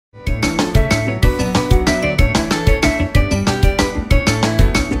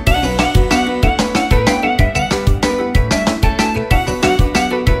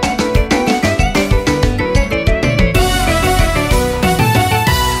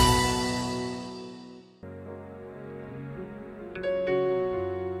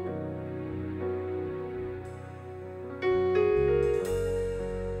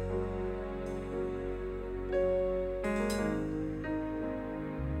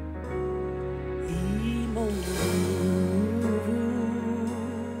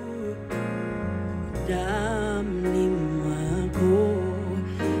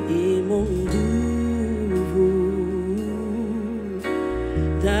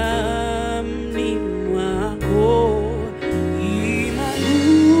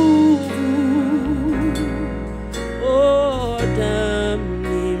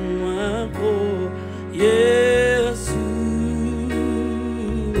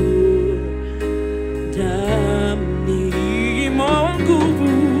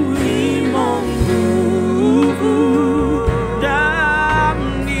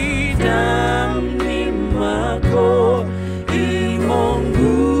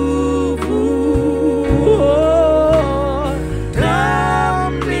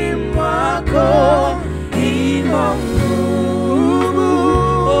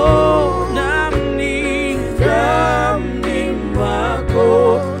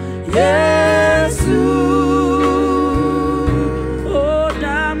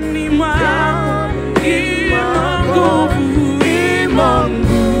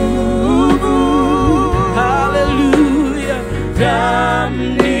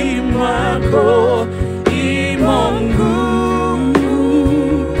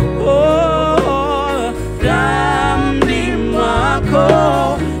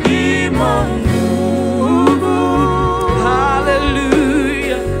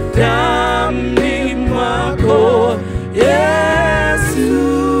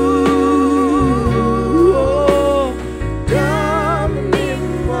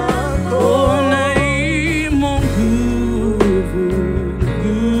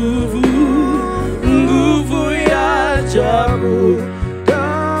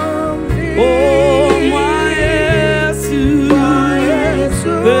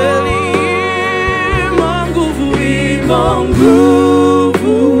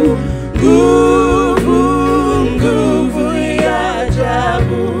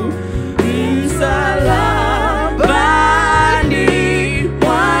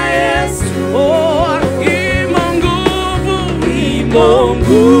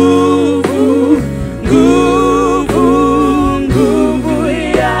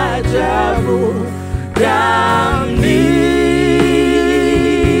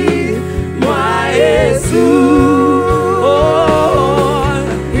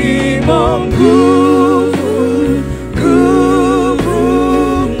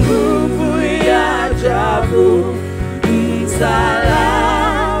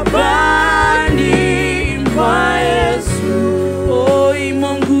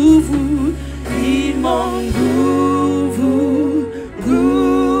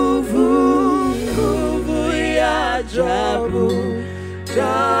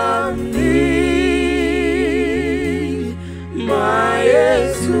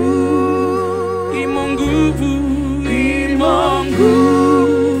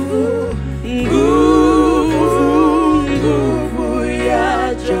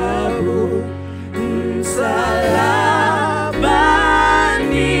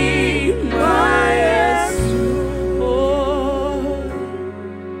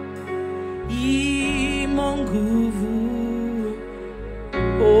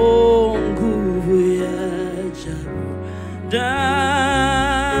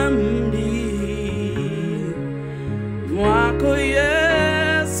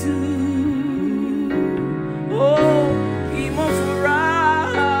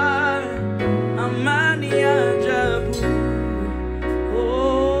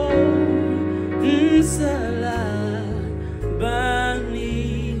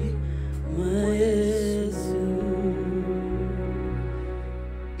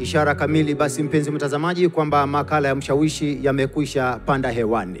Ishara kamili basi mpenzi mtazamaji kwamba makala ya Mshawishi yamekwisha panda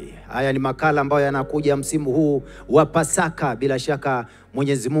hewani. Haya ni makala ambayo yanakuja msimu huu wa Pasaka. Bila shaka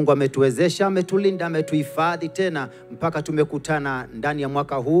Mwenyezi Mungu ametuwezesha, ametulinda, ametuhifadhi tena mpaka tumekutana ndani ya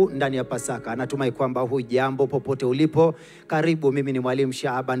mwaka huu, ndani ya Pasaka. Natumai kwamba hujambo popote ulipo. Karibu, mimi ni mwalimu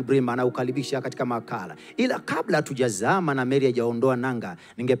Shaban Brima na ukaribisha katika makala. Ila kabla tujazama na Mary hajaondoa nanga,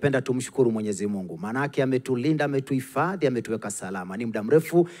 ningependa tumshukuru Mwenyezi Mungu. Maanake ametulinda, ametuhifadhi, ametuweka salama. Ni muda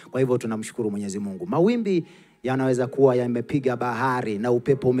mrefu, kwa hivyo tunamshukuru Mwenyezi Mungu. Mawimbi yanaweza kuwa yamepiga bahari na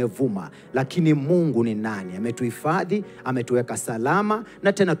upepo umevuma, lakini Mungu ni nani? Ametuhifadhi, ametuweka salama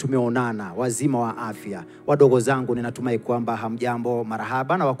na tena tumeonana wazima wa afya. Wadogo zangu ninatumai kwamba hamjambo,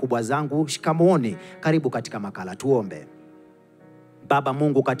 marahaba, na wakubwa zangu shikamooni. Karibu katika makala. Tuombe. Baba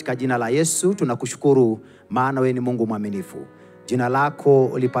Mungu, katika jina la Yesu tunakushukuru maana wewe ni Mungu mwaminifu. Jina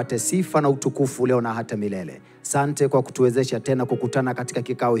lako lipate sifa na utukufu leo na hata milele. Asante kwa kutuwezesha tena kukutana katika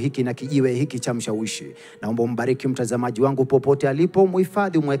kikao hiki na kijiwe hiki cha Mshawishi. Naomba umbariki mtazamaji wangu popote alipo,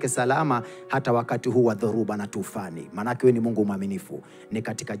 muhifadhi, umweke salama hata wakati huu wa dhoruba na tufani. Maanake wewe ni Mungu mwaminifu. Ni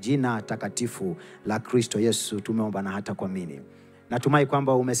katika jina takatifu la Kristo Yesu tumeomba na hata kuamini. Natumai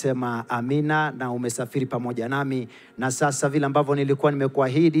kwamba umesema amina na umesafiri pamoja nami. Na sasa vile ambavyo nilikuwa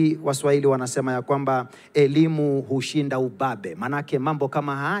nimekuahidi, Waswahili wanasema ya kwamba elimu hushinda ubabe. Manake mambo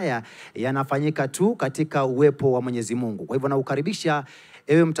kama haya yanafanyika tu katika uwepo wa Mwenyezi Mungu. Kwa hivyo naukaribisha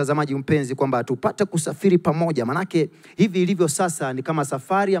ewe mtazamaji mpenzi kwamba tupate kusafiri pamoja. Manake hivi ilivyo sasa ni kama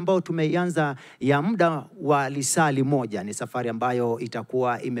safari ambayo tumeianza ya muda wa lisali moja. Ni safari ambayo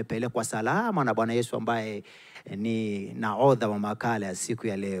itakuwa imepelekwa salama na Bwana Yesu ambaye ni nahodha wa makala ya siku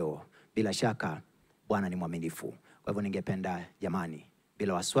ya leo. Bila shaka Bwana ni mwaminifu. Kwa hivyo ningependa jamani,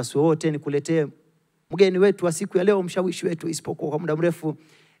 bila wasiwasi wote nikuletee mgeni wetu wa siku ya leo, mshawishi wetu. Isipokuwa kwa muda mrefu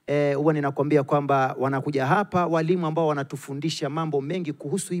huwa ninakwambia kwamba wanakuja hapa walimu ambao wanatufundisha mambo mengi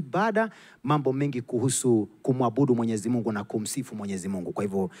kuhusu ibada, mambo mengi kuhusu kumwabudu Mwenyezi Mungu na kumsifu Mwenyezi Mungu. Kwa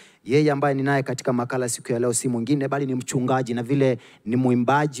hivyo yeye ambaye ninaye katika makala siku ya leo si mwingine bali ni mchungaji, na vile ni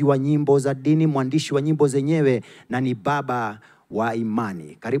mwimbaji wa nyimbo za dini, mwandishi wa nyimbo zenyewe, na ni baba wa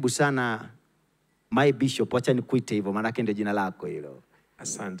imani. Karibu sana my bishop, acha nikuite hivyo maana ndio jina lako hilo.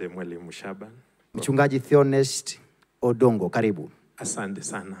 Asante mwalimu Shaban. Mchungaji Thionest Odongo, karibu. Asante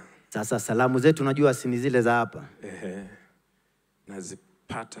sana. Sasa salamu zetu unajua si zile za hapa.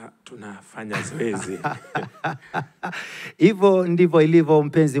 Nazipata tunafanya zoezi. Hivyo ndivyo ilivyo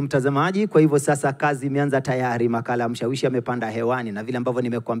mpenzi mtazamaji. Kwa hivyo sasa kazi imeanza tayari. Makala ya Mshawishi amepanda hewani, na vile ambavyo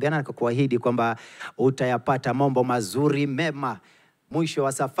nimekuambia na kukuahidi kwamba utayapata mambo mazuri mema. Mwisho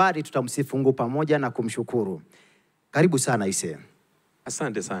wa safari tutamsifu Mungu pamoja na kumshukuru. Karibu sana Ise.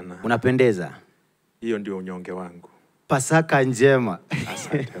 Asante sana. Unapendeza. Hiyo ndio unyonge wangu. Pasaka njema.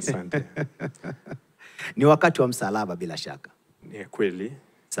 Asante. Ni wakati wa msalaba bila shaka. Ni kweli.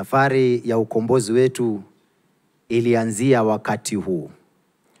 Safari ya ukombozi wetu ilianzia wakati huu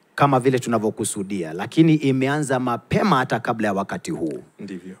kama vile tunavyokusudia, lakini imeanza mapema hata kabla ya wakati huu.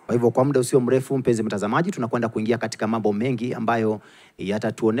 Ndivyo. Kwa hivyo kwa muda usio mrefu mpenzi mtazamaji, tunakwenda kuingia katika mambo mengi ambayo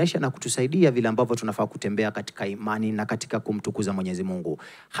yatatuonesha na kutusaidia vile ambavyo tunafaa kutembea katika imani na katika kumtukuza Mwenyezi Mungu.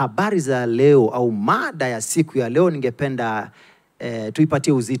 Habari za leo au mada ya siku ya leo ningependa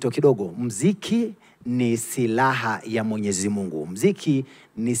tuipatie uzito kidogo. Muziki ni silaha ya Mwenyezi Mungu. Muziki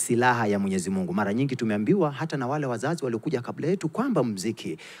ni silaha ya Mwenyezi Mungu. Mara nyingi tumeambiwa hata na wale wazazi waliokuja kabla yetu kwamba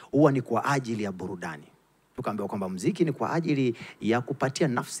muziki huwa ni kwa ajili ya burudani. Tukaambiwa kwamba muziki ni kwa ajili ya kupatia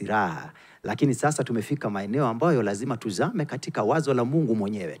nafsi raha. Lakini sasa tumefika maeneo ambayo lazima tuzame katika wazo la Mungu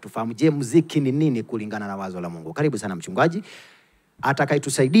mwenyewe. Tufahamu, je, muziki ni nini kulingana na wazo la Mungu? Karibu sana mchungaji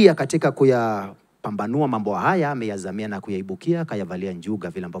atakayetusaidia katika pambanua mambo haya. Ameyazamia na kuyaibukia, kayavalia njuga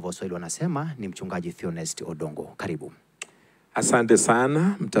vile ambavyo Waswahili wanasema. Ni mchungaji Thionest Odongo. Karibu. Asante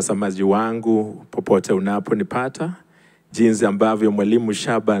sana mtazamaji wangu popote unaponipata. Jinsi ambavyo mwalimu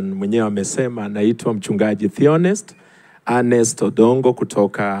Shaban mwenyewe amesema, naitwa mchungaji Thionest Odongo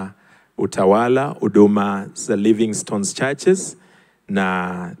kutoka Utawala, huduma za Livingstone Churches,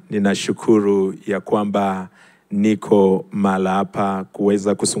 na ninashukuru ya kwamba niko mahali hapa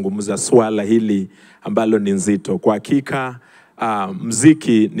kuweza kuzungumza swala hili ambalo ni nzito. Kwa hakika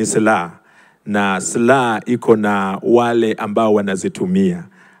muziki ni silaha, na silaha iko na wale ambao wanazitumia,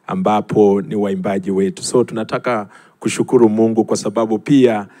 ambapo ni waimbaji wetu. So tunataka kushukuru Mungu kwa sababu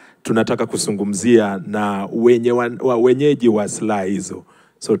pia tunataka kuzungumzia na wenyeji wa silaha hizo.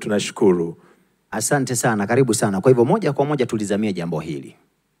 So tunashukuru. Asante sana, karibu sana. Kwa hivyo moja kwa moja tulizamia jambo hili.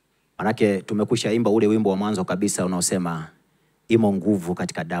 Manake tumekwisha imba ule wimbo wa mwanzo kabisa unaosema imo nguvu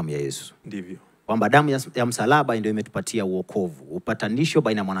katika damu ya Yesu. Ndivyo. Kwamba damu ya msalaba ndio imetupatia uokovu, upatanisho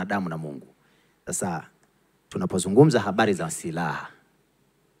baina ya mwanadamu na Mungu. Sasa tunapozungumza habari za silaha,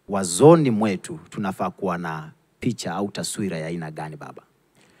 wazoni mwetu tunafaa kuwa na picha au taswira ya aina gani baba?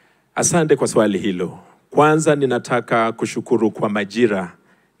 Asante kwa swali hilo. Kwanza ninataka kushukuru kwa majira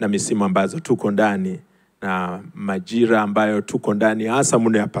na misimu ambazo tuko ndani, na majira ambayo tuko ndani hasa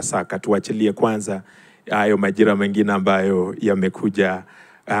mno ya Pasaka. Tuachilie kwanza hayo majira mengine ambayo yamekuja.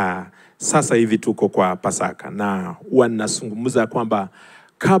 Sasa hivi tuko kwa Pasaka, na huwa ninazungumza kwamba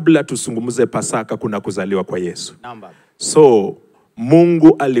kabla tusungumuze Pasaka kuna kuzaliwa kwa Yesu. So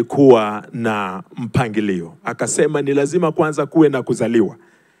Mungu alikuwa na mpangilio, akasema ni lazima kwanza kuwe na kuzaliwa.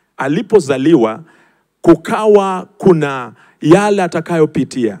 Alipozaliwa kukawa kuna yale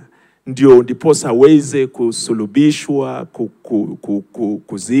atakayopitia, ndio ndiposa aweze kusulubishwa,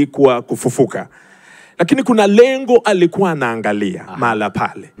 kuzikwa, kufufuka. Lakini kuna lengo alikuwa anaangalia mahala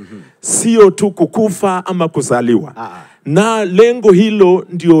pale. Sio tu kukufa ama kuzaliwa. na lengo hilo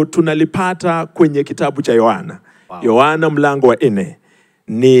ndio tunalipata kwenye kitabu cha Yohana. Yohana mlango wa 4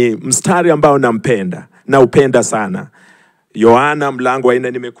 ni mstari ambao naupenda sana. Yohana mlango wa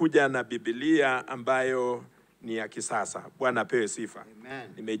 4, nimekuja na Biblia ambayo ni ya kisasa. Bwana apewe sifa. Amen.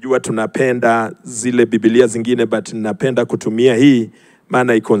 Nimejua tunapenda zile Biblia zingine, but ninapenda kutumia hii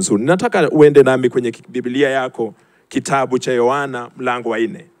maana iko nzuri. Nataka uende nami kwenye Biblia yako, kitabu cha Yohana mlango wa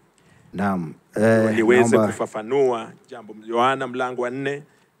 4. Naam. Niweze kufafanua jambo. Yohana mlango wa 4.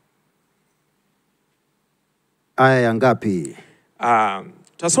 Aya ya ngapi?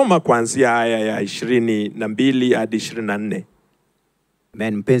 Tasoma kuanzia aya ya 22 hadi 24.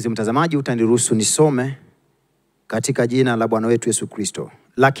 Amen. Mpenzi mtazamaji, utaniruhusu nisome katika jina la Bwana wetu Yesu Kristo.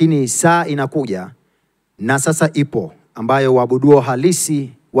 Lakini saa inakuja na sasa ipo, ambayo waabuduo halisi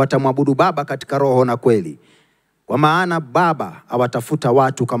watamwabudu Baba katika roho na kweli. Kwa maana Baba awatafuta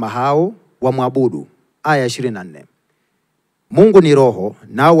watu kama hao wamwabudu. Aya 24. Mungu ni roho,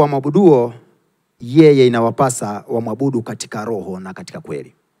 nao wamwabuduo yeye inawapasa wamwabudu katika roho na katika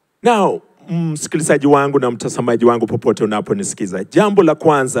kweli. Now, msikilizaji wangu na mtazamaji wangu popote unaponisikiza, jambo la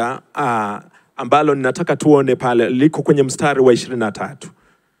kwanza ambalo ninataka tuone pale liko kwenye mstari wa 23.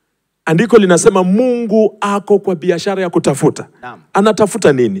 Andiko linasema Mungu ako kwa biashara ya kutafuta.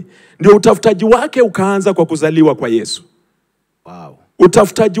 Anatafuta nini? Ndio utafutaji wake ukaanza kwa kuzaliwa kwa Yesu. Wow.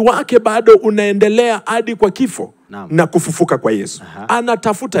 Utafutaji wake bado unaendelea hadi kwa kifo na kufufuka kwa Yesu.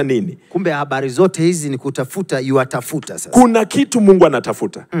 Anatafuta nini? Kumbe habari zote hizi ni kutafuta, yuatafuta sasa. Kuna kitu Mungu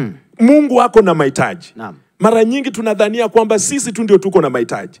anatafuta. Mungu ako na mahitaji. Mara nyingi tunadhania kwamba sisi tu ndio tuko na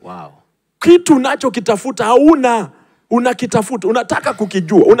mahitaji. Wow. Kitu unachokitafuta hauna, unakitafuta, unataka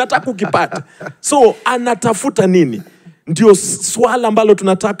kukijua, unataka kukipata. So anatafuta nini? Ndio swala ambalo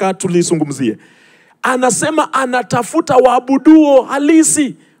tunataka tulizungumzie. Anasema anatafuta waabuduo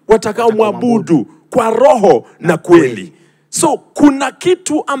halisi watakao muabudu kwa roho na kweli. So kuna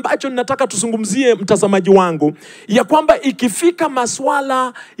kitu ambacho ninataka tuzungumzie mtazamaji wangu, ya kwamba ikifika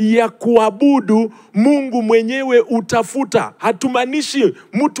maswala ya kuabudu, Mungu mwenyewe utafuta. Hatumanishi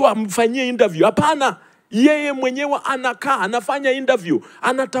mtu amfanyie interview. Hapana, yeye mwenyewe anakaa, anafanya interview,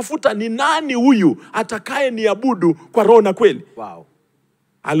 anatafuta ni nani huyu atakaye niabudu kwa roho na kweli. Wow.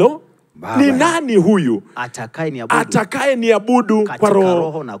 Halo? Baba, ni nani huyu atakaye niabudu kwa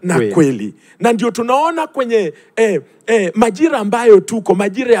roho na kweli. Na ndio tunaona kwenye majira ambayo tuko,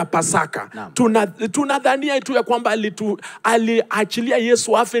 majira ya Pasaka. Tunadhania tu ya kwamba aliachilia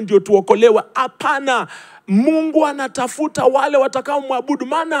Yesu afe ndio tuokolewa. Hapana. Mungu anatafuta wale watakao muabudu.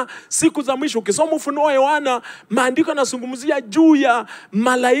 Maana siku za mwisho, ukisoma Ufunuo wa Yohana, maandiko yanazungumzia juu ya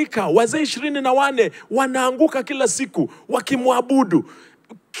malaika wazee 24 wanaanguka kila siku wakimuabudu.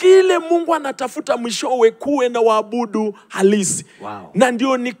 Kile Mungu anatafuta mwishowe kuwe na waabudu halisi. Wow. Na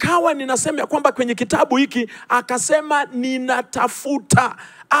ndio nikawa ninasema ya kwamba kwenye kitabu hiki akasema ninatafuta.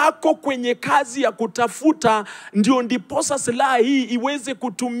 Ako kwenye kazi ya kutafuta, ndio ndiposa silaha hii iweze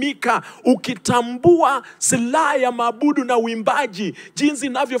kutumika. Ukitambua silaha ya maabudu na uimbaji, jinsi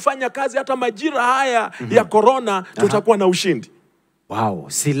inavyofanya kazi hata majira haya ya corona, tutakuwa na ushindi. Wow,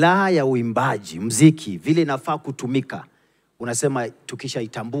 silaha ya uimbaji, muziki, vile inafaa kutumika. Unasema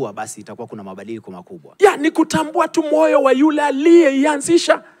tukishaitambua basi itakuwa kuna mabadiliko makubwa. Ni kutambua tu moyo wa yule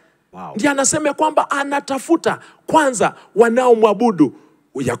aliyeianzisha. Wow. Ndiye anasema kwamba anatafuta kwanza wanaomwabudu.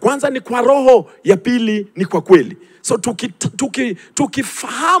 Ya kwanza ni kwa roho, ya pili ni kwa kweli. So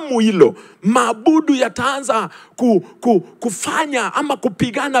tukifahamu hilo, maabudu yataanza kufanya ama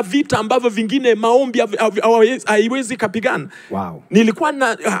kupigana vita ambavyo vingine maombi haiwezi kapigana. Wow.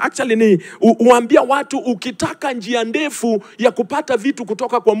 Nilikuwa uambia watu, ukitaka njia ndefu ya kupata vitu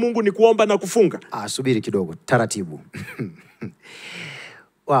kutoka kwa Mungu ni kuomba na kufunga. Subiri kidogo, taratibu.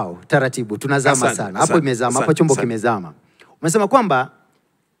 Wow, taratibu. Tunazama sana. Hapo imezama, hapo chombo kimezama. Umesema kwamba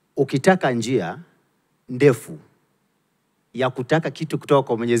ukitaka njia ndefu ya kutaka kitu kutoka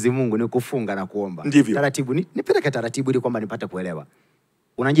kwa Mwenyezi Mungu ni kufunga na kuomba. Ndivyo. Taratibu, nipeleke taratibu ili kwamba nipate kuelewa.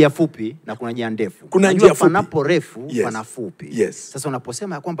 Kuna njia fupi na kuna njia ndefu. Kuna njia fupi. Panapo refu, Yes. pana fupi. Yes. Sasa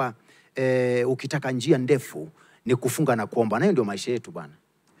unaposema ya kwamba ukitaka njia ndefu ni kufunga na kuomba, nayo ndio maisha yetu bwana.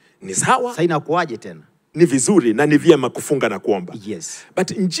 Ni sawa. Sasa inakuaje tena? Ni vizuri na ni vyema kufunga na kuomba. Yes.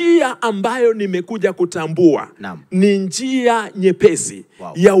 But njia ambayo nimekuja kutambua ni njia nyepesi,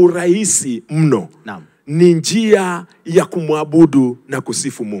 ya urahisi mno. Ni njia ya kumwabudu na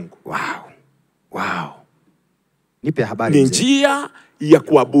kusifu Mungu. Wow. Wow. Nipe habari. Ni njia ya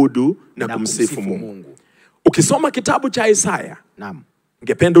kuabudu na kumsifu Mungu. Ukisoma kitabu cha Isaya.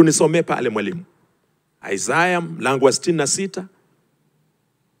 Ningependa unisomee pale mwalimu. Isaya mlango wa 66.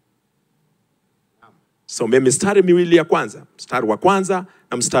 Some mistari miwili ya kwanza. Mstari wa kwanza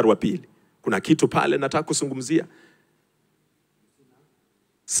na mstari wa pili. Kuna kitu pale nataka kuzungumzia.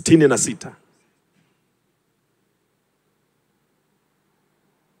 66.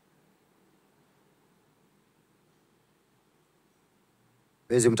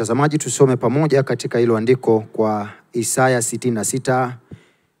 Mpenzi mtazamaji, tusome pamoja katika hilo andiko kwa Isaya 66.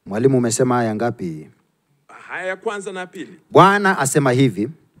 Mwalimu umesema aya ngapi? Aya ya kwanza na pili. Bwana asema hivi: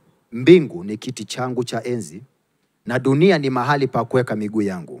 mbingu ni kiti changu cha enzi na dunia ni mahali pa kuweka miguu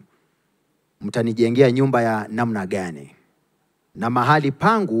yangu. Mtanijengea nyumba ya namna gani? Na mahali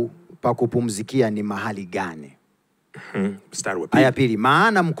pangu pa kupumzikia ni mahali gani? Mstari wa pili. Aya pili,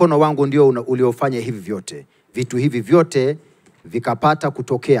 maana mkono wangu ndio uliofanya hivi vyote. Vitu hivi vyote vikapata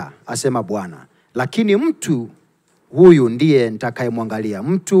kutokea, asema Bwana. Lakini mtu huyu ndiye nitakayemwangalia,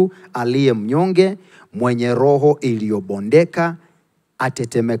 mtu aliye mnyonge, mwenye roho iliyobondeka,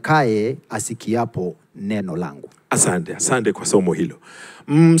 atetemekaye asikiapo neno langu. Asante kwa somo hilo.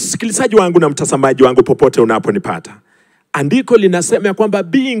 Msikilizaji wangu na mtazamaji wangu popote unaponipata. Andiko linasema ya kwamba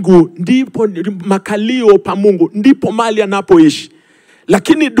mbingu ndipo makalio pa Mungu, ndipo mahali anapoishi.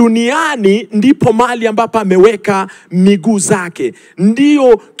 Lakini duniani ndipo mahali ambapo ameweka miguu zake.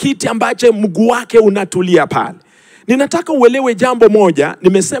 Ndio kiti ambacho mguu wake unatulia pale. Ninataka uelewe jambo moja.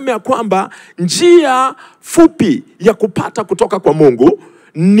 Nimesema ya kwamba njia fupi ya kupata kutoka kwa Mungu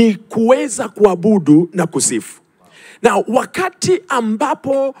ni kuweza kuabudu na kusifu. Na wakati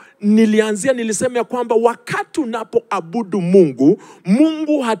ambapo nilianzia nilisema ya kwamba wakati unapoabudu Mungu,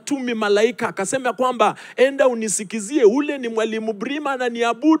 Mungu hatumi malaika akasema ya kwamba enda unisikizie, ule ni mwalimu Brima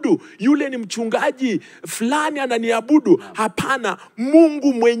ananiabudu, yule ni mchungaji fulani ananiabudu. Hapana,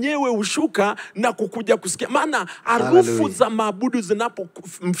 Mungu mwenyewe ushuka na kukuja kusikia. Maana harufu za maabudu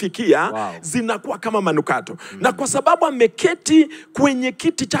zinapomfikia zinakuwa kama manukato. Na kwa sababu ameketi kwenye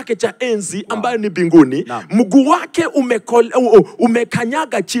kiti chake cha enzi ambayo ni mbinguni, mguu wake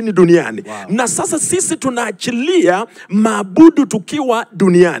umekanyaga chini duniani. Na sasa sisi tunaachilia maabudu tukiwa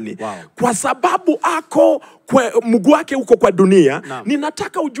duniani. Kwa sababu mguu wake uko kwa dunia.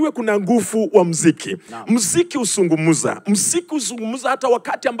 Ninataka ujue kuna nguvu wa muziki. Muziki usungumuza. Muziki usungumuza hata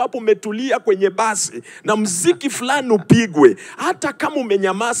wakati ambapo umetulia kwenye basi na muziki fulani upigwe. Hata kama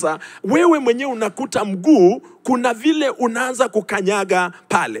umenyamaza, wewe mwenyewe unakuta mguu kuna vile unaanza kukanyaga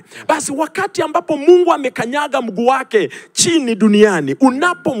pale. Basi wakati ambapo Mungu amekanyaga mguu wake chini duniani,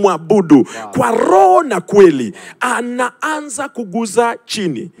 unapomwabudu kwa roho na kweli, anaanza kuguza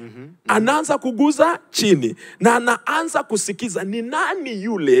chini. Anaanza kuguza chini na anaanza kusikiza ni nani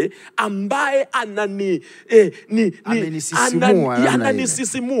yule ambaye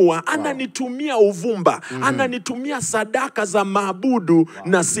ananisisimua, ananitumia uvumba, ananitumia sadaka za maabudu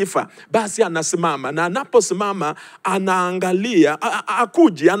na sifa. Basi anasimama, na anaposimama anaangalia,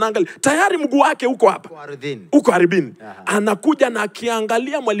 anaangalia. Tayari mguu wake uko hapa. Uko ardhini. Anakuja na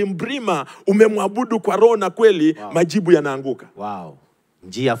akiangalia mwalimu Brima umemwabudu kwa roho na kweli, majibu yanaanguka.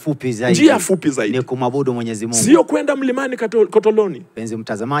 Njia fupi zaidi ni kumwabudu Mwenyezi Mungu. Sio kwenda mlimani kotoloni. Penzi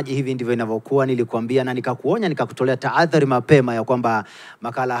mtazamaji, hivi ndivyo inavyokuwa. Nilikwambia na nikakuonya, nikakutolea tahadhari mapema ya kwamba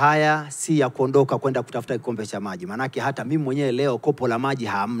makala haya si ya kuondoka kwenda kutafuta kikombe cha maji. Manake hata mimi mwenyewe leo kopo la maji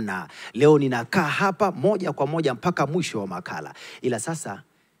hamna. Leo ninakaa hapa moja kwa moja mpaka mwisho wa makala. Ila sasa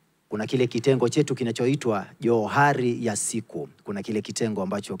kuna kile kitengo chetu kinachoitwa Johari ya siku. Kuna kile kitengo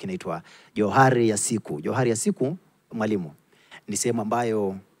ambacho kinaitwa Johari ya siku. Johari ya siku, mwalimu, ni sehemu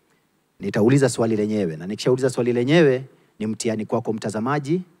ambayo nitauliza swali lenyewe, na nikishauliza swali lenyewe ni mtihani kwako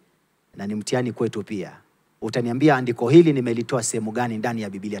mtazamaji na ni mtihani kwetu pia. Utaniambia andiko hili nimelitoa sehemu gani ndani ya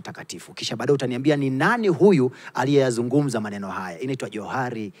Biblia takatifu. Kisha baadaye utaniambia ni nani huyu aliyeyazungumza maneno haya. Inaitwa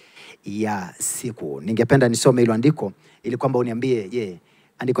Johari ya siku. Ningependa nisome hilo andiko ili kwamba uniambie,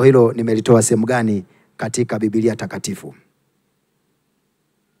 andiko hilo nimelitoa sehemu gani katika Biblia takatifu.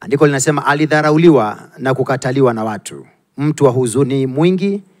 Andiko linasema, alidharauliwa na kukataliwa na watu, mtu wa huzuni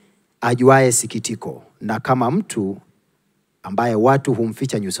mwingi, ajuaye sikitiko, na kama mtu ambaye watu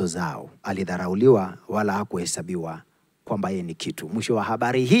humficha nyuso zao. Alidharauliwa wala hakuhesabiwa kwamba yeye ni kitu. Mwisho wa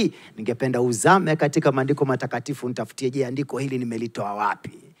habari hii, ningependa uzame katika maandiko matakatifu, nitafutie andiko hili nimelitoa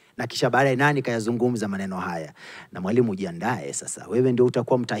wapi, na kisha baadaye nani kayazungumza maneno haya. Na mwalimu, jiandae sasa, wewe ndio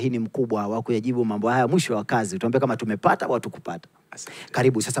utakuwa mtahini mkubwa wa kuyajibu mambo haya mwisho wa kazi. Tuambie kama tumepata au hatukupata.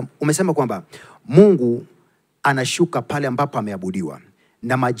 Karibu. Sasa umesema kwamba Mungu anashuka pale ambapo ameabudiwa,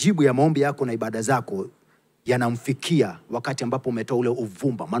 na majibu ya maombi yako na ibada zako yanamfikia wakati ambapo umetoa ule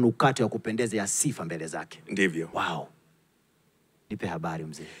uvumba, manukato ya kupendeza ya sifa mbele zake. Ndivyo. Nipe habari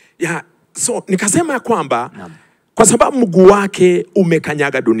mzee. So nikasema ya kwamba kwa sababu mguu wake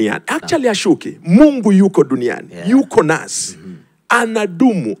umekanyaga duniani. Actually ashuki. Mungu yuko duniani. Yuko nasi.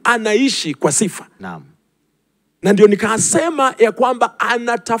 Anadumu, anaishi kwa sifa. Na ndio nikasema ya kwamba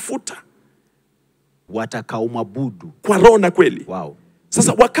anatafuta watakaomwabudu kwa roho na kweli.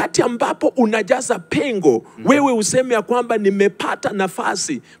 Sasa wakati ambapo unajaza pengo, wewe useme ya kwamba nimepata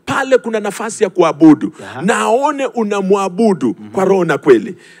nafasi, pale kuna nafasi ya kuabudu. Naone unamwabudu kwa roho na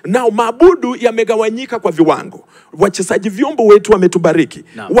kweli. Na maabudu yamegawanyika kwa viwango. Wachezaji vyombo wetu wametubariki.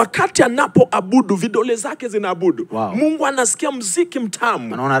 Wakati anapoabudu, vidole zake zinaabudu. Mungu anasikia muziki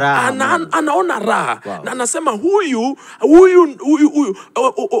mtamu. Anaona raha. Na anasema huyu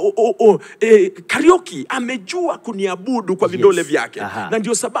karaoke amejua kuniabudu kwa vidole vyake. Na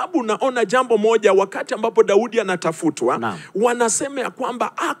ndio sababu unaona jambo moja, wakati ambapo Daudi anatafutwa, wanasema ya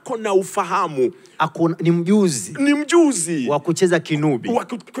kwamba ako na ufahamu. Ni mjuzi. Ni mjuzi wa kucheza kinubi.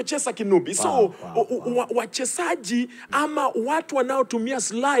 So wachezaji ama watu wanaotumia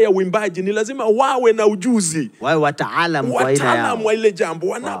silaha ya uimbaji ni lazima wawe na ujuzi. Wawe wataalamu wa ile jambo.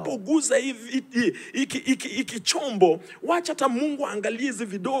 Wanapoguza hiki chombo, wacha hata Mungu angalie hizi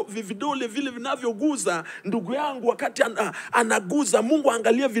vidole vile vinavyoguza. Ndugu yangu, wakati anaguza, Mungu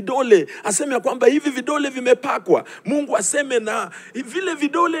angalie vidole, aseme kwamba hivi vidole vimepakwa. Mungu aseme na vile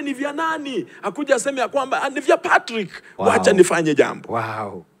vidole ni vya nani? Akuja aseme kwamba ni vya Patrick. Wacha nifanye jambo.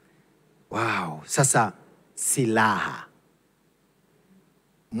 Sasa silaha.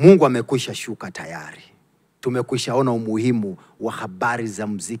 Mungu amekwisha shuka tayari. Tumekwisha ona umuhimu wa habari za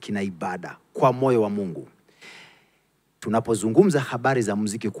muziki na ibada kwa moyo wa Mungu. Tunapozungumza habari za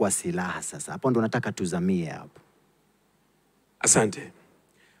muziki kuwa silaha, sasa hapo ndo nataka tuzamie hapo. Asante.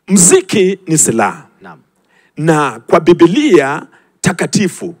 Muziki ni silaha. Na kwa Biblia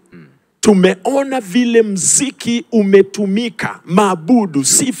takatifu tumeona vile muziki umetumika, maabudu,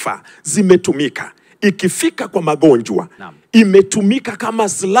 sifa zimetumika. Ikifika kwa magonjwa, imetumika kama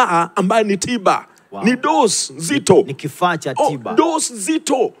silaha ambayo ni tiba. Ni dose zito. Ni kifaa cha tiba. Dose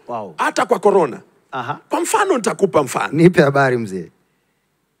zito. Hata kwa corona. Kwa mfano nitakupa mfano. Nipe habari mzee.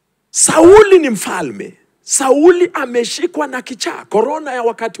 Sauli ni mfalme. Sauli ameshikwa na kichaa, corona ya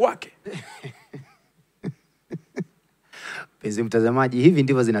wakati wake. Penzi mtazamaji, hivi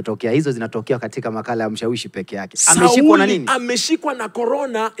ndivyo zinatokea. Hizo zinatokea katika makala ya Mshawishi peke yake. Ameshikwa na nini? Ameshikwa na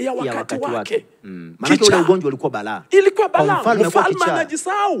corona ya wakati wake. Maana ule ugonjwa ulikuwa balaa. Ilikuwa balaa. Mfalme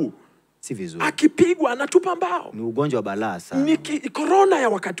anajisahau. Si vizuri. Akipigwa anatupa mbao. Ni ugonjwa wa balaa sana. Ni corona ya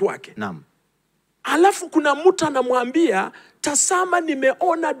wakati wake. Alafu kuna mtu anamwambia, tazama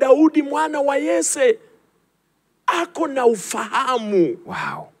nimeona Daudi mwana wa Yese. Ako na ufahamu.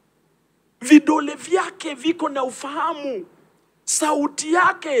 Vidole vyake viko na ufahamu. Sauti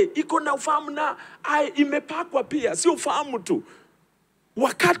yake iko na ufahamu na imepakwa pia. Si ufahamu tu.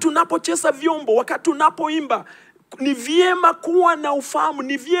 Wakati unapocheza vyombo, wakati unapoimba, ni vyema kuwa na ufahamu,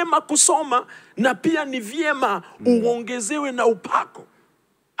 ni vyema kusoma, na pia ni vyema uongezewe na upako.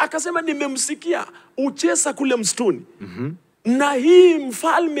 Akasema nimemsikia ucheza kule msituni. Na hii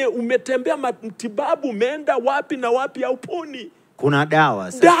mfalme umetembea matibabu, umeenda wapi na wapi hauponi. Kuna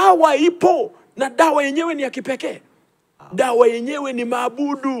dawa. Dawa ipo, na dawa yenyewe ni ya kipekee. Dawa yenyewe ni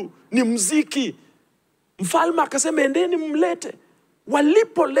maabudu, ni muziki. Mfalme akasema endeni mlete.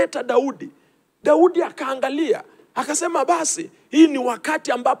 Walipoleta Daudi akaangalia, akasema basi hii ni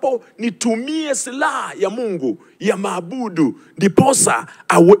wakati ambapo nitumie silaha ya Mungu ya maabudu, ndiposa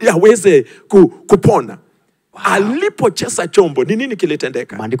aweze kupona. Alipocheza chombo, ni nini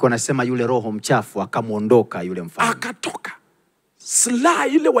kilitendeka? Maandiko yanasema yule roho mchafu akamuondoka yule mfalme. Akatoka. Silaha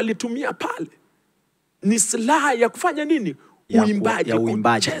ile walitumia pale ni silaha ya kufanya nini? Uimbaji,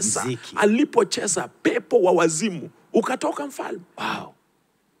 muziki. Alipocheza, pepo wa wazimu ukatoka mfalme.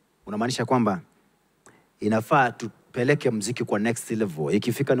 Unamaanisha kwamba inafaa tupeleke muziki kwa next level.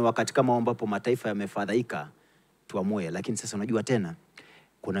 Ikifika ni wakati kama ambapo mataifa yamefadhaika, tuamue. Lakini sasa unajua tena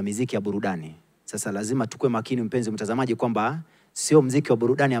kuna muziki ya burudani. Sasa lazima tukue makini mpenzi mtazamaji kwamba sio muziki wa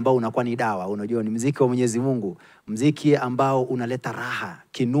burudani ambao unakuwa ni dawa. Unajua ni muziki wa Mwenyezi Mungu. Muziki ambao unaleta raha,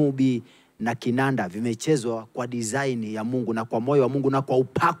 kinubi na kinanda vimechezwa kwa design ya Mungu na kwa moyo wa Mungu na kwa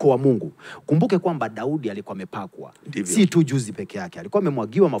upako wa Mungu. Kumbuke kwamba Daudi alikuwa amepakwa. Si tu juzi peke yake. Alikuwa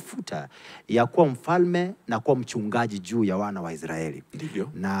amemwagiwa mafuta ya kuwa mfalme na kuwa mchungaji juu ya wana wa Israeli.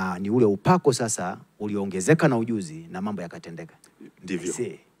 Na ni ule upako sasa uliongezeka na ujuzi na mambo yakatendeka.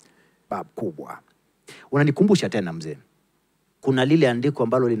 Bab kubwa. Unanikumbusha tena mzee. Kuna lile andiko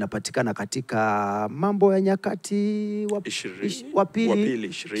ambalo linapatikana katika Mambo ya Nyakati wa pili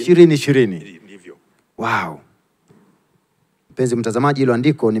 20:20. Mpenzi mtazamaji, hilo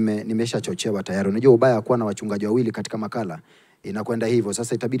andiko nimeshachochewa tayari. Unajua ubaya kuwa na wachungaji wawili katika makala inakwenda hivyo.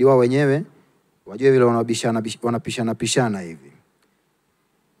 Sasa itabidi wao wenyewe wajue vile wanapishana hivi.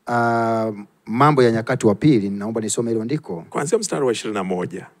 Mambo ya Nyakati wa pili, naomba nisome hilo andiko. Kuanzia mstari wa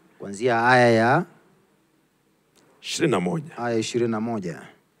 21. Kuanzia aya ya 21. Aya 21.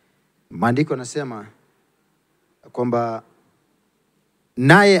 Maandiko yanasema kwamba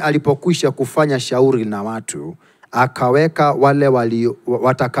Naye alipokwisha kufanya shauri na watu, akaweka wale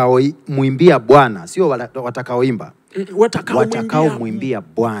watakaomwimbia Bwana, sio watakaoimba, watakaomwimbia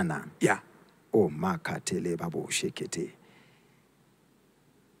Bwana. Yeah. Oh, makatele babu shekete.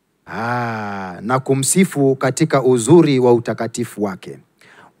 Na kumsifu katika uzuri wa utakatifu wake.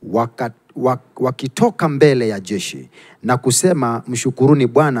 Wakitoka mbele ya jeshi na kusema, mshukuruni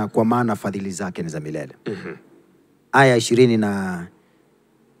Bwana kwa maana fadhili zake ni za milele. Aya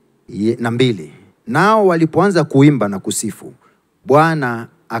 22. Nao walipoanza kuimba na kusifu, Bwana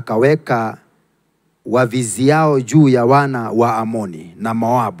akaweka waviziao juu ya wana wa Amoni na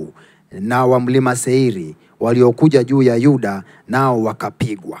Moabu na wa mlima Seiri waliokuja juu ya Yuda, nao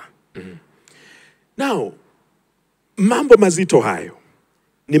wakapigwa. Now, mambo mazito hayo.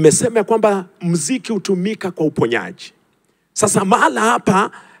 Nimesema kwamba muziki hutumika kwa uponyaji. Sasa mahala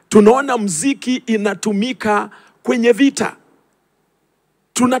hapa tunaona muziki inatumika kwenye vita.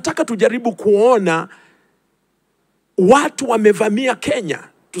 Tunataka tujaribu kuona watu wamevamia Kenya,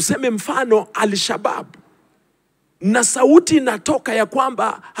 tuseme mfano Al-Shabaab, na sauti inatoka ya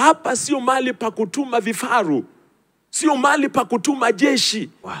kwamba hapa sio mali pa kutuma vifaru, sio mali pa kutuma jeshi.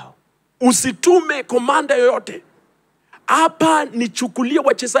 Wow. Usitume komanda yoyote. Hapa nichukulie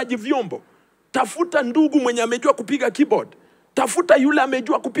wachezaji vyombo. Tafuta ndugu mwenye amejua kupiga keyboard. Tafuta yule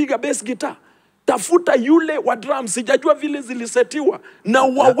amejua kupiga bass guitar. Tafuta yule wa drum, sijajua vile zilisetiwa, na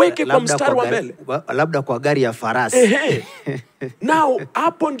waweke kwa mstari wa mbele. Labda kwa gari ya farasi. Now,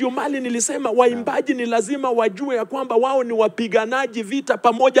 hapo ndio mali nilisema waimbaji ni lazima wajue ya kwamba wao ni wapiganaji vita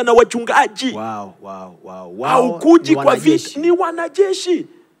pamoja na wachungaji. Wow. Haukuji kwa vita, ni wanajeshi.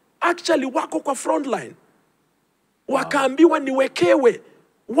 Actually wako kwa front line. Wakaambiwa niwekewe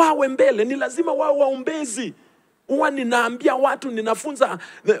wawe mbele, ni lazima wao waombezi. Huwa ninaambia watu, ninafunza,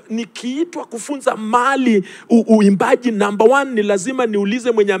 nikiitwa kufunza mali uimbaji number 1, ni lazima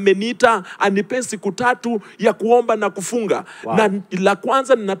niulize mwenye ameniita anipe siku 3 ya kuomba na kufunga. Na la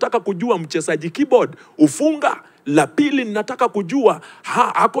kwanza ninataka kujua mchezaji keyboard ufunga. La pili ninataka kujua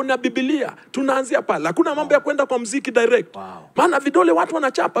hako na Biblia. Tunaanzia pale. Hakuna mambo ya kwenda kwa muziki direct. Maana vidole watu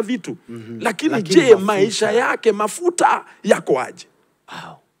wanachapa vitu. Lakini je, maisha yake mafuta yako aje?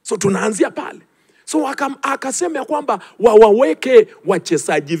 So tunaanzia pale. So akasema ya kwamba waweke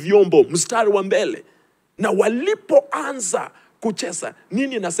wachezaji vyombo mstari wa mbele. Na walipoanza kucheza,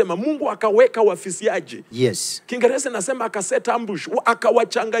 nini nasema? Mungu akaweka wafisiaji. Yes. Kiingereza nasema akaset ambush,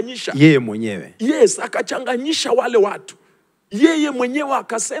 akawachanganyisha. Yeye mwenyewe. Yes, akachanganyisha wale watu. Yeye mwenyewe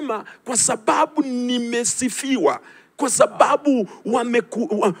akasema, kwa sababu nimesifiwa, kwa sababu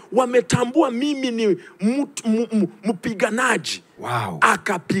wametambua mimi ni mpiganaji. Wow.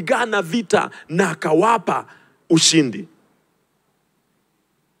 Akapigana vita na akawapa ushindi.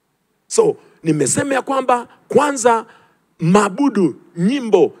 So, nimesema ya kwamba kwanza maabudu,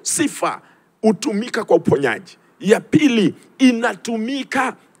 nyimbo, sifa hutumika kwa uponyaji. Ya pili,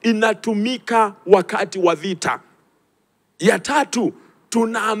 inatumika wakati wa vita. Ya tatu,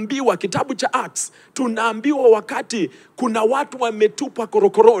 tunaambiwa kitabu cha Acts, tunaambiwa wakati kuna watu wametupwa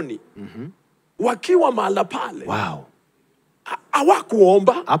korokoroni. Wakiwa mahala pale. Wow.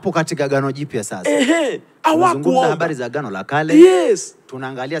 Hawakuomba. Hapo katika Agano Jipya sasa. Hawakuomba. Habari za Agano la Kale. Yes.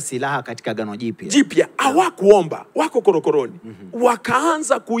 Tunaangalia silaha katika Agano Jipya. Hawakuomba, wako korokoroni.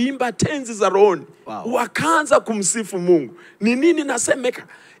 Wakaanza kuimba tenzi za rohoni. Wakaanza kumsifu Mungu. Ni nini nasemeka?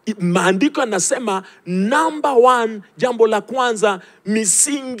 Maandiko yanasema number 1, jambo la kwanza,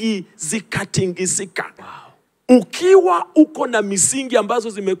 misingi zikatingizika. Ukiwa uko na misingi ambazo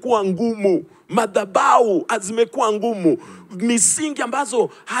zimekuwa ngumu, madhabahu zimekuwa ngumu, misingi ambazo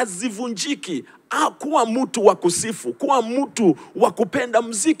hazivunjiki, kuwa mtu wa kusifu, kuwa mtu wa kupenda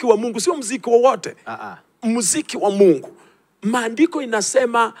muziki wa Mungu, sio muziki wowote. Muziki wa Mungu. Maandiko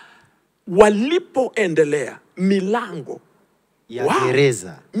inasema walipoendelea, milango ya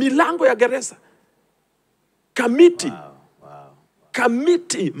gereza. Milango ya gereza.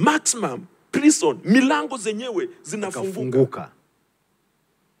 Kamiti, maximum prison, milango zenyewe zinafunguka.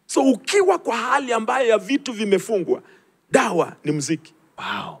 So ukiwa kwa hali ambayo ya vitu vimefungwa, dawa ni muziki.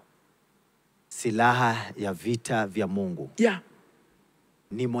 Silaha ya vita vya Mungu.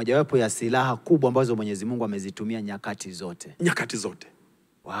 Ni mojawapo ya silaha kubwa ambazo Mwenyezi Mungu amezitumia nyakati zote.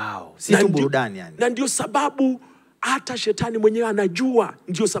 Si tu burudani yani. Na ndio sababu hata shetani mwenyewe anajua,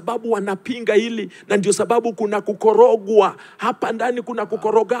 ndio sababu wanapinga hili, na ndio sababu kuna kukorogwa hapa ndani, kuna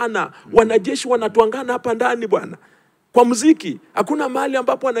kukorogana. Wanajeshi wanatuangana hapa ndani bwana. Kwa muziki, hakuna mahali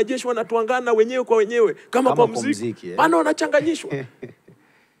ambapo wanajeshi wanatuangana wenyewe kwa wenyewe kama kwa muziki. Maana wanachanganyishwa.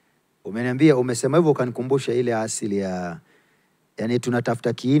 Umeniambia, umesema hivyo ukanikumbusha ile asili ya, yani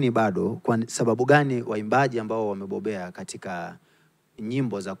tunatafuta kiini bado, kwa sababu gani waimbaji ambao wamebobea katika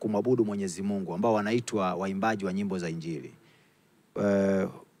nyimbo za kumwabudu Mwenyezi Mungu ambao wanaitwa waimbaji wa nyimbo za Injili.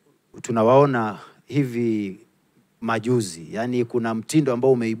 Tunawaona hivi majuzi, yani kuna mtindo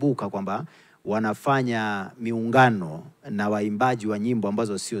ambao umeibuka kwamba wanafanya miungano na waimbaji wa nyimbo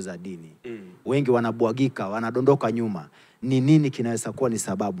ambazo sio za dini. Wengi wanabwagika, wanadondoka nyuma. Ni nini kinaweza kuwa ni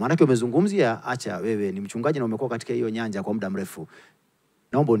sababu? Maana umezungumzia, acha wewe ni mchungaji na umekuwa katika hiyo nyanja kwa muda mrefu.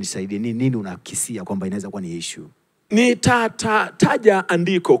 Naomba unisaidie, nini unakisia kwamba inaweza kuwa ni issue? Taja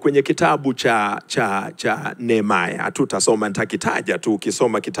andiko kwenye kitabu cha Nehemia. Hatutasoma, nitakitaja tu.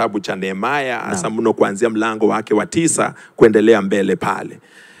 Ukisoma kitabu cha Nehemia hasa mno kuanzia mlango wake wa 9 kuendelea mbele pale.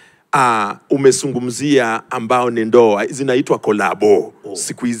 Umezungumzia ambao ni ndoa zinaitwa kolabo.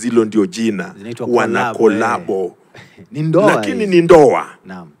 Siku hizi hilo ndio jina. Wana kolabo. Ni ndoa. Lakini ni ndoa.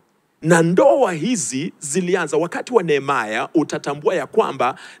 Naam. Na ndoa hizi zilianza wakati wa Nehemia. Utatambua ya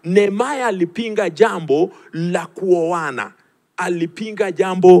kwamba Nehemia alipinga jambo la kuoana. Alipinga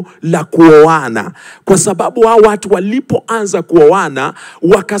jambo la kuoana kwa sababu hao watu walipoanza kuoana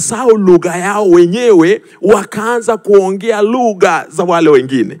wakasahau lugha yao wenyewe, wakaanza kuongea lugha za wale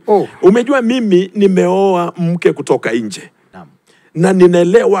wengine. Umejua mimi nimeoa mke kutoka nje. Na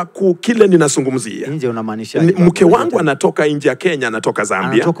ninaelewa kile ninazungumzia. Nje unamaanisha? Mke wangu anatoka nje ya Kenya, anatoka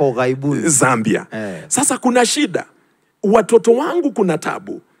Zambia. Anatoka ughaibuni. Zambia. Sasa kuna shida. Watoto wangu kuna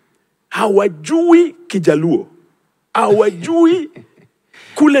tabu. Hawajui Kijaluo. Hawajui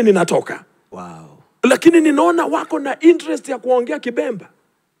kule ninatoka. Lakini ninaona wako na interest ya kuongea Kibemba.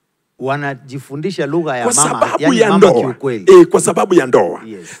 Wanajifundisha lugha ya kwa mama, sababu yani ya mama ndoa. kiukweli. Kwa sababu ya ndoa.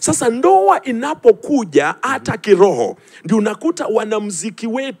 Sasa ndoa inapokuja hata kiroho, ndio unakuta wanamuziki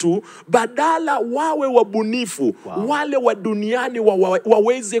wetu badala wawe wabunifu, wale wa duniani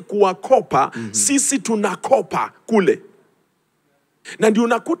waweze kuwakopa, sisi tunakopa kule. Na ndio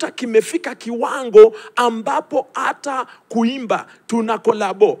unakuta kimefika kiwango ambapo hata kuimba tuna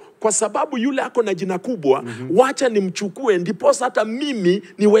kolabo kwa sababu yule ako na jina kubwa, wacha nimchukue ndiposa hata mimi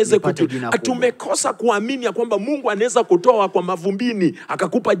niweze kutumia. Tumekosa kuamini ya kwamba Mungu anaweza kutoa kwa mavumbini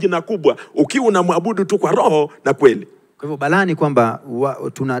akakupa jina kubwa ukiwa unamwabudu tu kwa roho na kweli. Kwa hivyo balani kwamba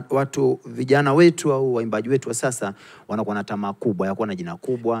tuna watu vijana wetu au waimbaji wetu wa sasa wanakuwa na tamaa kubwa ya kuwa na jina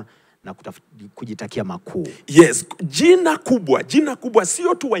kubwa na kujitakia makuu. Yes, jina kubwa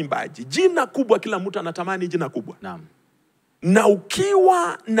sio tu waimbaji. Jina kubwa, kila mtu anatamani jina kubwa. Naam. Na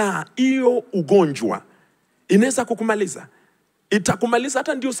ukiwa na hiyo ugonjwa inaweza kukumaliza. Itakumaliza,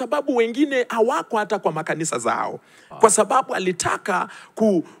 hata ndio sababu wengine hawako hata kwa makanisa zao. Kwa sababu alitaka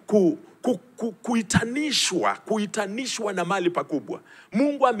kuitanishwa na mali pakubwa.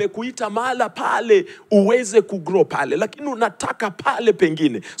 Mungu amekuita mahala pale uweze kugrow pale, lakini unataka pale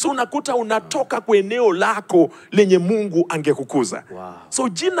pengine. So unakuta unatoka kwa eneo lako lenye Mungu angekukuza. So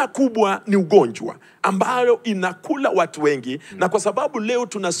jina kubwa ni ugonjwa ambayo inakula watu wengi, na kwa sababu leo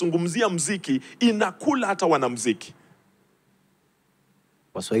tunazungumzia muziki, inakula hata wanamuziki.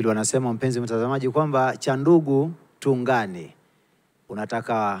 Waswahili wanasema, mpenzi mtazamaji, kwamba cha ndugu tungane.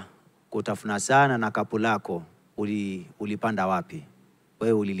 Unataka kutafuna sana na kapu lako, ulipanda wapi?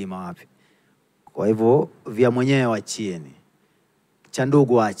 Wewe ulilima wapi? Kwa hivyo vya mwenyewe wachieni. Cha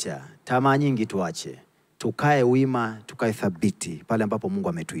ndugu acha, tamaa nyingi tuache. Tukae wima, tukae thabiti pale ambapo Mungu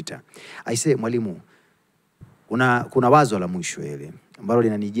ametuita. Aisee mwalimu, kuna wazo la mwisho ile ambalo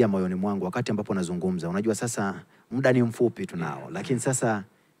linanijia moyoni mwangu wakati ambapo nazungumza. Unajua sasa muda ni mfupi tunao, lakini sasa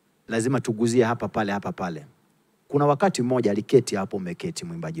lazima tuguzie hapa pale. Kuna wakati mmoja aliketi hapo, umeketi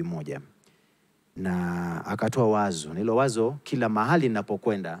mwimbaji mmoja, na akatoa wazo. Nilo wazo kila mahali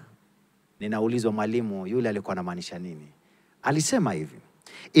ninapokwenda ninaulizwa, mwalimu, yule alikuwa anamaanisha nini? Alisema hivi: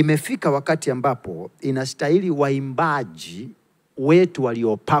 imefika wakati ambapo inastahili waimbaji wetu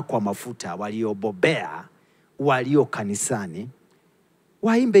waliopakwa mafuta, waliobobea, walio kanisani,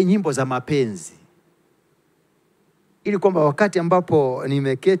 waimbe nyimbo za mapenzi, ili kwamba wakati ambapo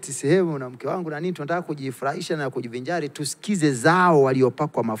nimeketi sehemu na mke wangu na nini, tunataka kujifurahisha na kujivinjari, tusikize zao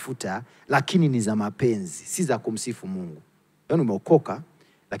waliopakwa mafuta, lakini ni za mapenzi, si za kumsifu Mungu. Yaani umeokoka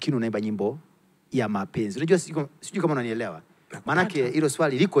lakini unaimba nyimbo ya mapenzi. Unajua sijui kama unanielewa. Manake hilo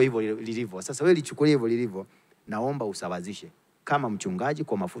swali liko hivyo lilivyo. Sasa wewe lichukulie hivyo lilivyo. Naomba usawazishe kama mchungaji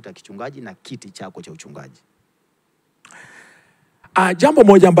kwa mafuta ya kichungaji na kiti chako cha uchungaji. Jambo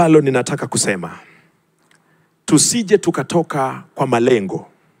moja ambalo ninataka kusema, tusije tukatoka kwa malengo.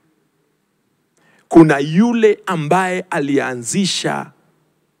 Kuna yule ambaye alianzisha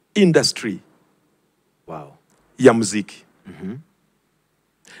industry ya muziki.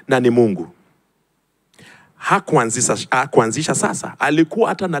 Na ni Mungu. Hakuanzisha sasa, alikuwa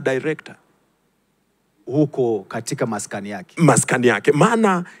hata na director. huko katika maskani yake. Maskani yake.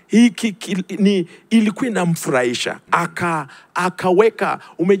 Maana ilikuwa inamfurahisha. Akaweka,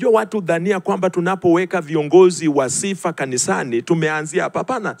 umejua watu dhania kwamba tunapoweka viongozi wa sifa kanisani tumeanzia hapa.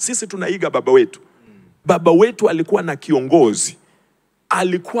 Hapana, sisi tunaiga baba wetu. Baba wetu alikuwa na kiongozi.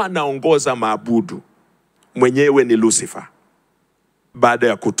 Alikuwa anaongoza maabudu. Mwenyewe ni Lucifer. Baada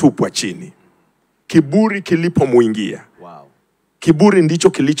ya kutupwa chini. Kiburi kilipomuingia. Wow. Kiburi ndicho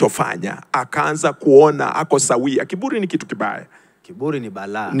kilichofanya akaanza kuona ako sawia. Kiburi ni kitu kibaya. Kiburi ni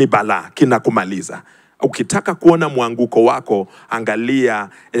balaa. Ni balaa, kinakumaliza. Ukitaka kuona mwanguko wako, angalia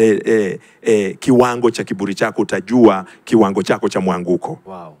kiwango cha kiburi chako, utajua kiwango chako cha mwanguko.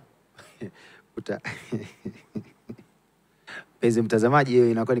 Wow. Pezi mtazamaji,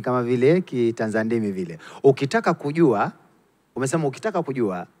 hiyo inakuwa ni kama vile kitanzandimi vile. Ukitaka kujua, umesema ukitaka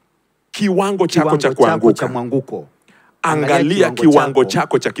kujua kiwango chako cha kuanguka, cha mwanguko, angalia kiwango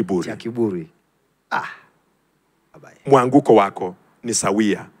chako cha kiburi. Cha kiburi. Mwanguko wako ni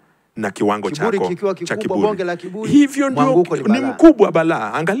sawia na kiwango chako cha kiburi. Hivyo ndio ni mkubwa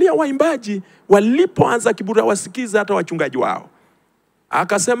balaa. Angalia waimbaji walipoanza kiburi, wasikiza hata wachungaji wao.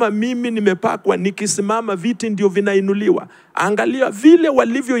 Akasema mimi nimepakwa, nikisimama viti ndio vinainuliwa. Angalia vile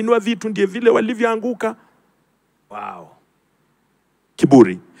walivyoinua vitu ndio vile walivyoanguka. Wow.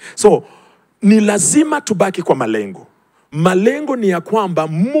 Kiburi. So ni lazima tubaki kwa malengo. Malengo ni ya kwamba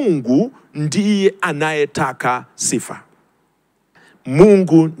Mungu ndiye anayetaka sifa.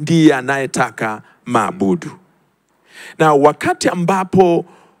 Mungu ndiye anayetaka maabudu. Na wakati ambapo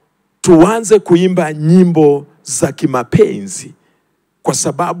tuanze kuimba nyimbo za kimapenzi, kwa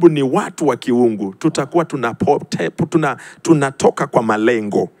sababu ni watu wa kiungu, tutakuwa tunatoka kwa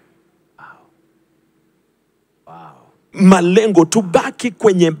malengo. Malengo, tubaki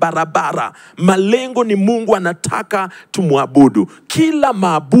kwenye barabara. Malengo ni Mungu anataka tumwabudu. Kila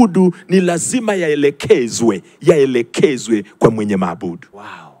maabudu ni lazima yaelekezwe kwa mwenye maabudu. Wow.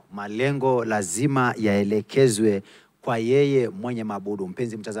 Malengo lazima yaelekezwe kwa yeye mwenye maabudu.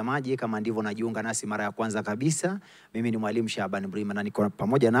 Mpenzi mtazamaji, kama ndivyo najiunga nasi mara ya kwanza kabisa, mimi ni mwalimu Shaban Brima na niko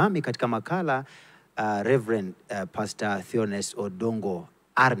pamoja nami katika makala Reverend Pastor Thionest Odongo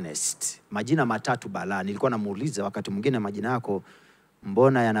Ernest. Majina matatu balaa. Nilikuwa namuuliza wakati mwingine majina yako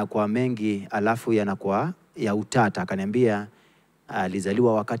mbona yanakuwa mengi alafu yanakuwa ya utata. Akaniambia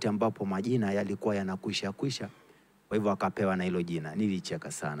alizaliwa wakati ambapo majina yalikuwa yanakwisha. Kwa hivyo akapewa na hilo jina.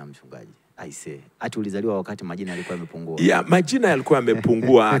 Nilicheka sana mchungaji. Ati ulizaliwa wakati majina yalikuwa yamepungua. Ya, majina yalikuwa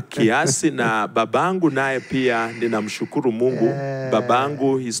yamepungua kiasi na babangu naye pia ninamshukuru Mungu.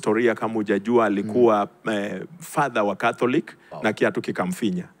 Babangu, historia kama hujajua, alikuwa father wa Catholic. Wow. Na kiatu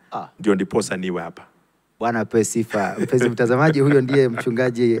kikamfinya. Ndio ndiposa niwe hapa. Bwana apewe sifa. Mpenzi mtazamaji, huyo ndiye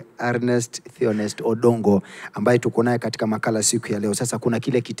mchungaji Ernest Thionest Odongo ambaye tuko naye katika makala siku ya leo. Sasa kuna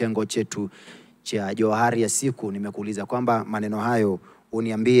kile kitengo chetu cha johari ya siku. Nimekuuliza kwamba maneno hayo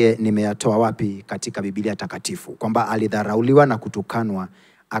uniambie nimeyatoa wapi katika Biblia takatifu. Kwamba alidharauliwa na kutukanwa,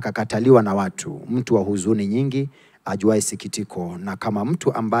 akakataliwa na watu, mtu wa huzuni nyingi, ajuaye sikitiko, na kama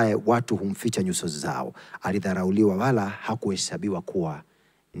mtu ambaye watu humficha nyuso zao. Alidharauliwa wala hakuhesabiwa kuwa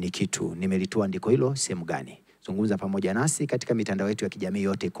ni kitu. Nimelitoa andiko hilo sehemu gani? Zungumza pamoja nasi katika mitandao yetu ya kijamii,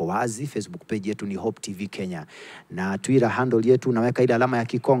 yote iko wazi. Facebook page yetu ni Hope TV Kenya, na Twitter handle yetu unaweka ile alama ya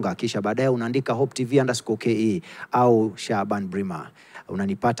kikonga, kisha baadaye unaandika Hope TV_KE au Shaban Brima.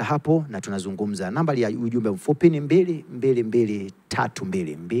 Unanipata hapo na tunazungumza. Namba ya ujumbe mfupi ni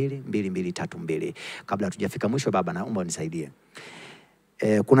 2232 2232. Kabla hatujafika mwisho, baba naomba unisaidie.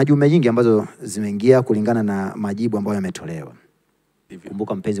 Kuna jumbe nyingi ambazo zimeingia kulingana na majibu ambayo yametolewa.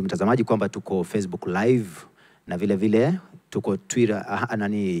 Kumbuka mpenzi mtazamaji kwamba tuko Facebook live na vile vile tuko Twitter,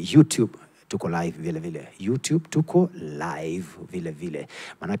 YouTube tuko live vile vile. YouTube tuko live vile vile.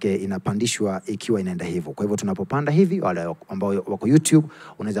 Manake inapandishwa ikiwa inaenda hivyo. Kwa hivyo tunapopanda hivi, wale ambao wako YouTube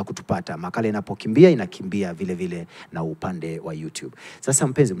unaweza kutupata. Makala inapokimbia inakimbia vile vile na upande wa YouTube. Sasa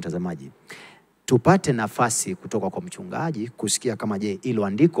mpenzi mtazamaji, tupate nafasi kutoka kwa mchungaji kusikia kama je, hilo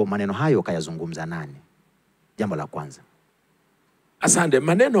andiko maneno hayo kayazungumza nani? Jambo la kwanza. Asante.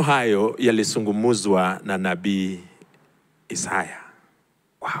 Maneno hayo yalisungumuzwa na nabii Isaya.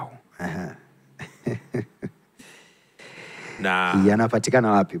 Wow. Na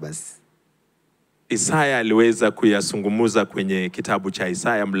yanapatikana wapi basi? Isaya aliweza kuyasungumuza kwenye kitabu cha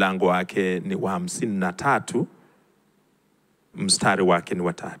Isaya, mlango wake ni wa 53, mstari wake ni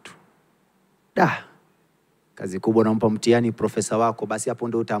wa 3. Kazi kubwa nampa mtihani profesa wako, basi hapo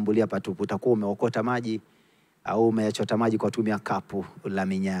ndio utambulia patupu. Utakuwa umeokota maji au umeyachota maji kwa tumia kapu la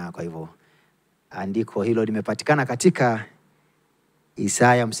minyaa. Kwa hivyo andiko hilo limepatikana katika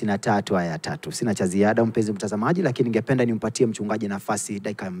Isaya 53 aya 3. Sina cha ziada mpenzi mtazamaji, lakini ningependa nimpatie mchungaji nafasi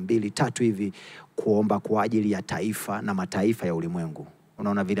dakika 2-3 hivi kuomba kwa ajili ya taifa na mataifa ya ulimwengu.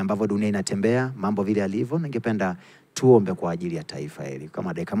 Unaona vile ambavyo dunia inatembea, mambo vile yalivyo, ningependa tuombe kwa ajili ya taifa hili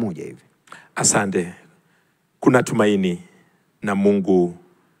kama dakika 1 hivi. Asante. Kuna tumaini na Mungu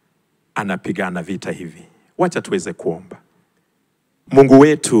anapigana vita hivi. Wacha tuweze kuomba. Mungu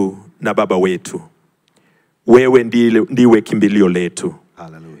wetu na Baba wetu, wewe ndiwe kimbilio letu.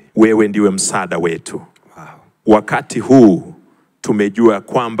 Hallelujah. Wewe ndiwe msaada wetu. Wow. Wakati huu tumejua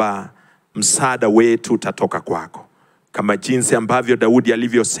kwamba msaada wetu utatoka kwako. Kama jinsi ambavyo Daudi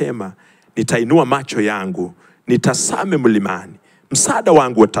alivyosema, nitainua macho yangu, nitasame mlimani. Msaada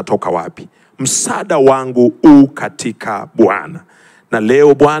wangu utatoka wapi? Msaada wangu katika Bwana. Na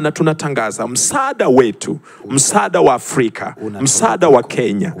leo Bwana tunatangaza msaada wetu, msaada wa Afrika, msaada wa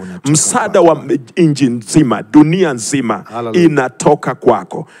Kenya, msaada wa nchi nzima, dunia nzima, inatoka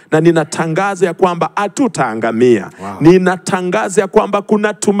kwako. Na ninatangaza ya kwamba hatutaangamia. Ninatangaza ya kwamba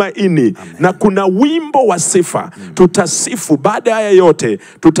kuna tumaini na kuna wimbo wa sifa. Tutasifu baada ya yote,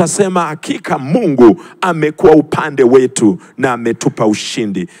 tutasema hakika Mungu amekuwa upande wetu na ametupa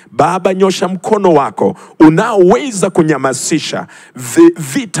ushindi. Baba, nyosha mkono wako unaoweza kunyamasisha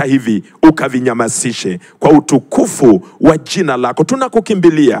vita hivi, ukavinyamasishe kwa utukufu wa jina lako.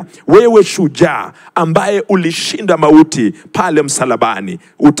 Tunakukimbilia wewe, shujaa ambaye ulishinda mauti pale msalabani,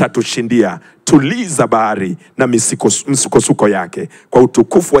 utatushindia. Tuliza bahari na misukosuko yake, kwa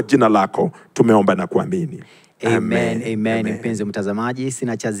utukufu wa jina lako tumeomba na kuamini. Amen, amen. Mpenzi mtazamaji,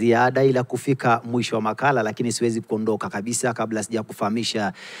 sina cha ziada ila kufika mwisho wa makala, lakini siwezi kuondoka kabisa kabla sija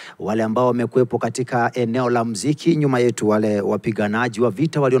kufahamisha wale ambao wamekuepo katika eneo la muziki nyuma yetu. Wale wapiganaji wa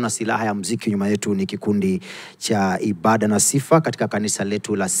vita walio na silaha ya muziki nyuma yetu ni kikundi cha ibada na sifa katika kanisa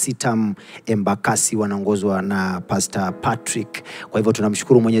letu la Sitam Embakasi, wanaongozwa na Pastor Patrick. Kwa hivyo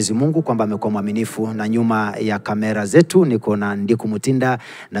tunamshukuru Mwenyezi Mungu kwamba amekuwa mwaminifu, na nyuma ya kamera zetu niko na Ndiku Mutinda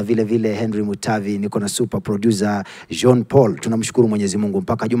na vile vile Henry Mutavi, niko na super producer John Paul. Tunamshukuru Mwenyezi Mungu.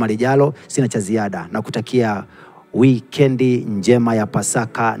 Mpaka juma lijalo, sina cha ziada na kutakia wikendi njema ya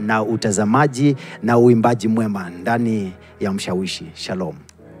Pasaka na utazamaji na uimbaji mwema ndani ya Mshawishi. Shalom.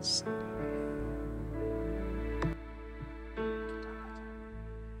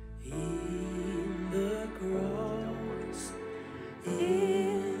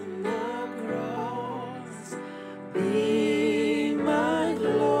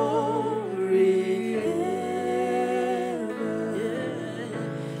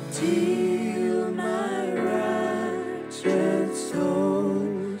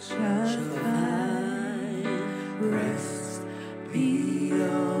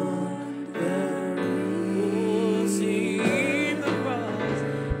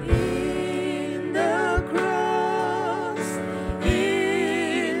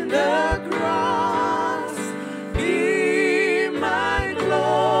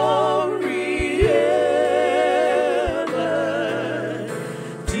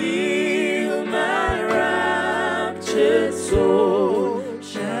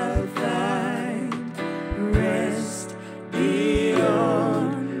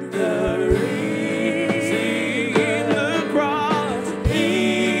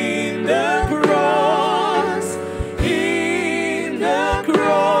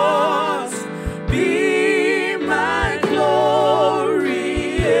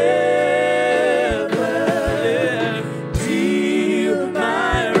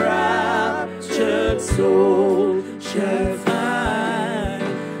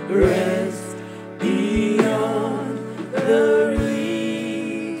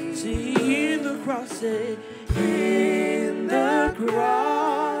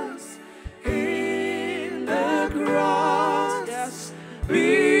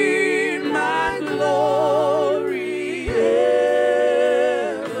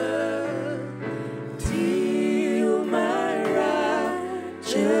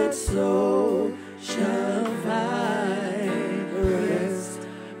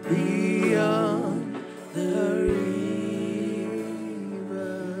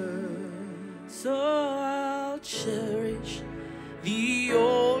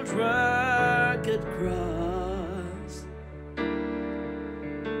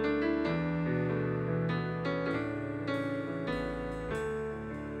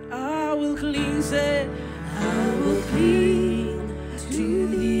 I will cling to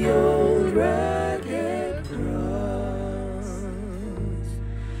the old road.